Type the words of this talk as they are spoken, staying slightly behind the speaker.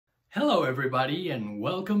Hello everybody and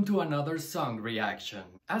welcome to another song reaction.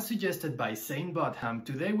 As suggested by Saint Botham,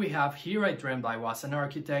 today we have Here I Dreamt I Was an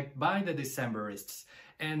Architect by the Decemberists.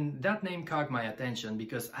 And that name caught my attention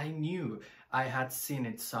because I knew I had seen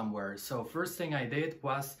it somewhere. So first thing I did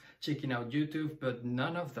was checking out YouTube, but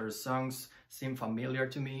none of their songs seemed familiar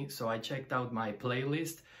to me. So I checked out my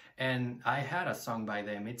playlist and I had a song by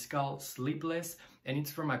them. It's called Sleepless and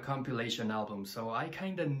it's from a compilation album. So I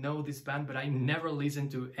kind of know this band, but I never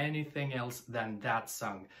listened to anything else than that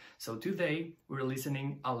song. So today we're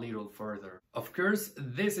listening a little further. Of course,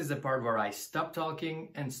 this is the part where I stop talking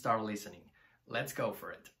and start listening. Let's go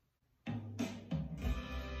for it.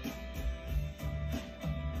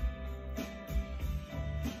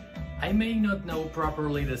 I may not know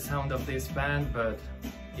properly the sound of this band, but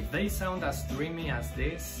if they sound as dreamy as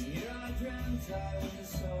this,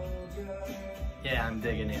 yeah, I'm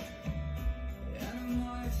digging it.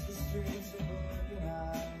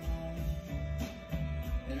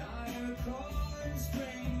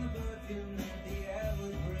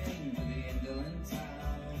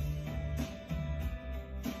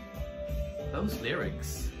 Those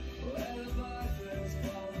lyrics.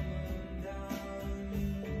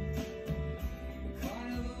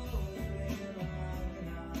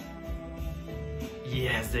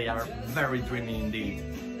 Yes, they are very dreamy indeed.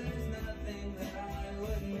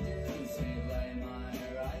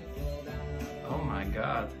 Oh my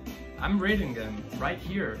god, I'm reading them right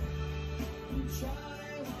here.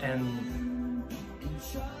 And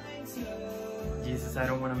Jesus, I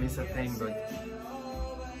don't want to miss a thing, but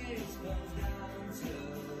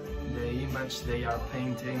the image they are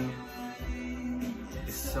painting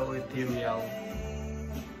is so ethereal.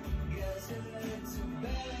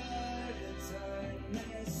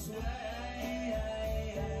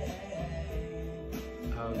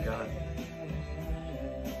 Oh god.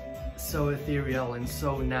 So ethereal and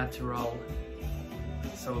so natural.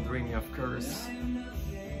 So dreamy, of course.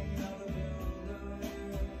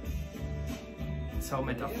 So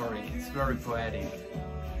metaphoric, it's very poetic.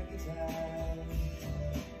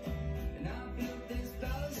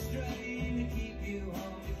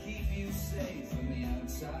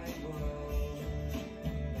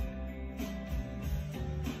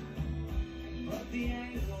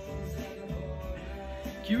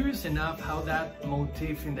 Curious enough how that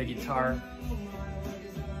motif in the guitar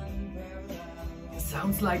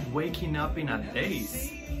sounds like waking up in a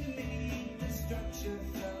daze.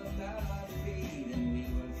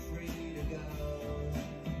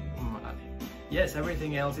 Yes,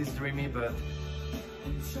 everything else is dreamy, but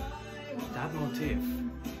that motif.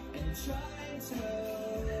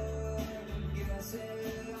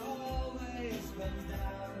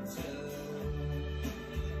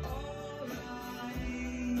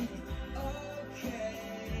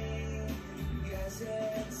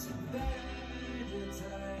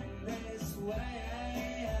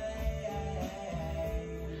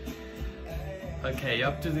 Okay,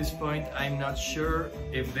 up to this point, I'm not sure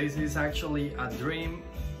if this is actually a dream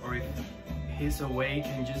or if he's awake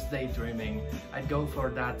and just daydreaming. I'd go for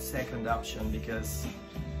that second option because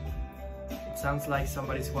it sounds like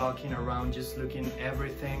somebody's walking around just looking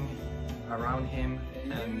everything around him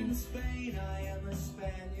and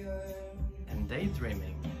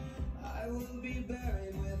daydreaming. I will be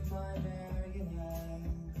buried with my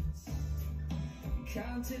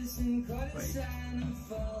Countess and courtesan and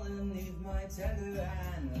fallen neath my tender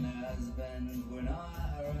hand when her husbands were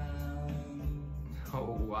not around.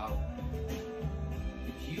 Oh wow.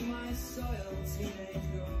 If you my soiled teenage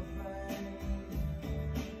girlfriend,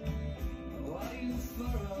 while you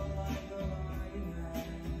furrow like a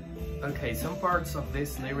marionette. Okay, some parts of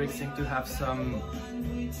this lyric seem to have some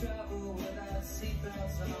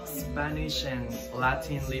Spanish and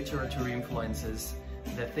Latin literature influences.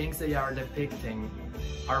 The things they are depicting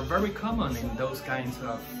are very common in those kinds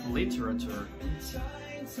of literature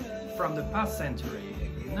from the past century.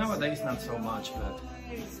 Nowadays not so much, but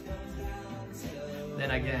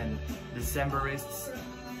then again, Decemberists,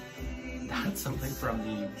 that's something from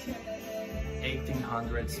the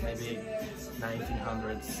 1800s, maybe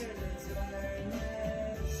 1900s.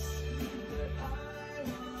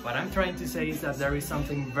 What I'm trying to say is that there is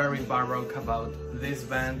something very baroque about this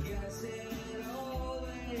band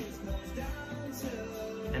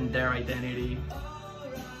and their identity,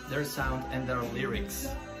 their sound and their lyrics.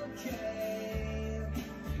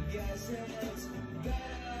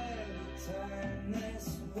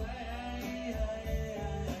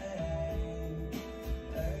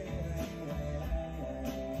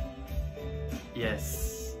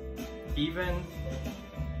 Yes, even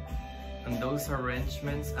on those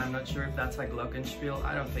arrangements, I'm not sure if that's a glockenspiel,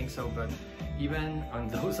 I don't think so, but Even on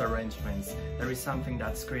those arrangements, there is something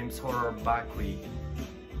that screams horror Bakwi.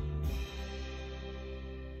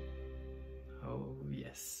 Oh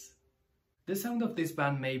yes. The sound of this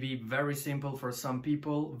band may be very simple for some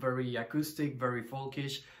people, very acoustic, very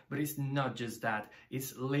folkish, but it's not just that.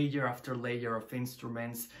 It's layer after layer of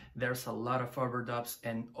instruments, there's a lot of overdubs,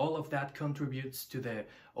 and all of that contributes to the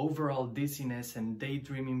overall dizziness and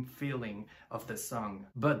daydreaming feeling of the song.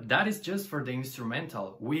 But that is just for the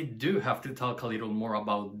instrumental. We do have to talk a little more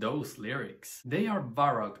about those lyrics. They are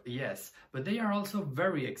baroque, yes, but they are also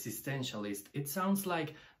very existentialist. It sounds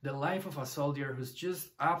like the life of a soldier who's just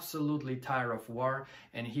absolutely tired of war,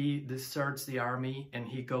 and he deserts the army and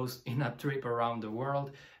he goes in a trip around the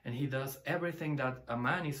world and he does everything that a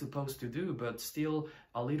man is supposed to do, but still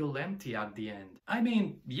a little empty at the end. I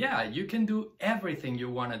mean, yeah, you can do everything you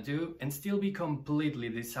want to do and still be completely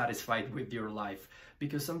dissatisfied with your life,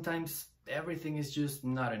 because sometimes everything is just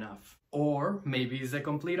not enough. Or maybe it's the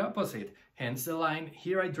complete opposite. Hence the line,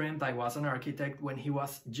 "Here I dreamt I was an architect," when he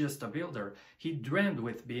was just a builder. He dreamed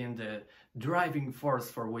with being the driving force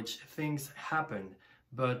for which things happen,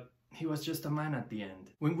 but he was just a man at the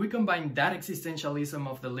end. When we combine that existentialism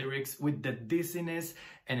of the lyrics with the dizziness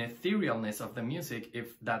and etherealness of the music,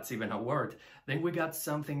 if that's even a word, then we got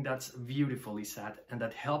something that's beautifully sad and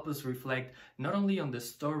that helps us reflect not only on the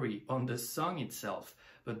story, on the song itself,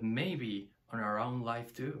 but maybe on our own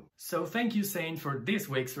life too. So thank you, Saint, for this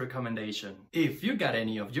week's recommendation. If you got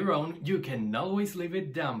any of your own, you can always leave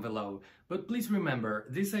it down below. But please remember,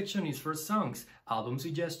 this section is for songs. Album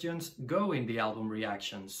suggestions go in the album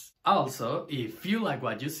reactions. Also, if you like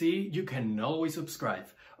what you see, you can always subscribe.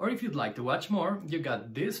 Or if you'd like to watch more, you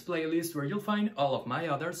got this playlist where you'll find all of my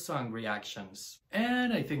other song reactions.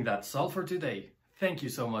 And I think that's all for today. Thank you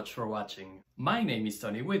so much for watching. My name is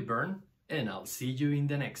Tony Whitburn, and I'll see you in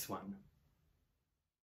the next one.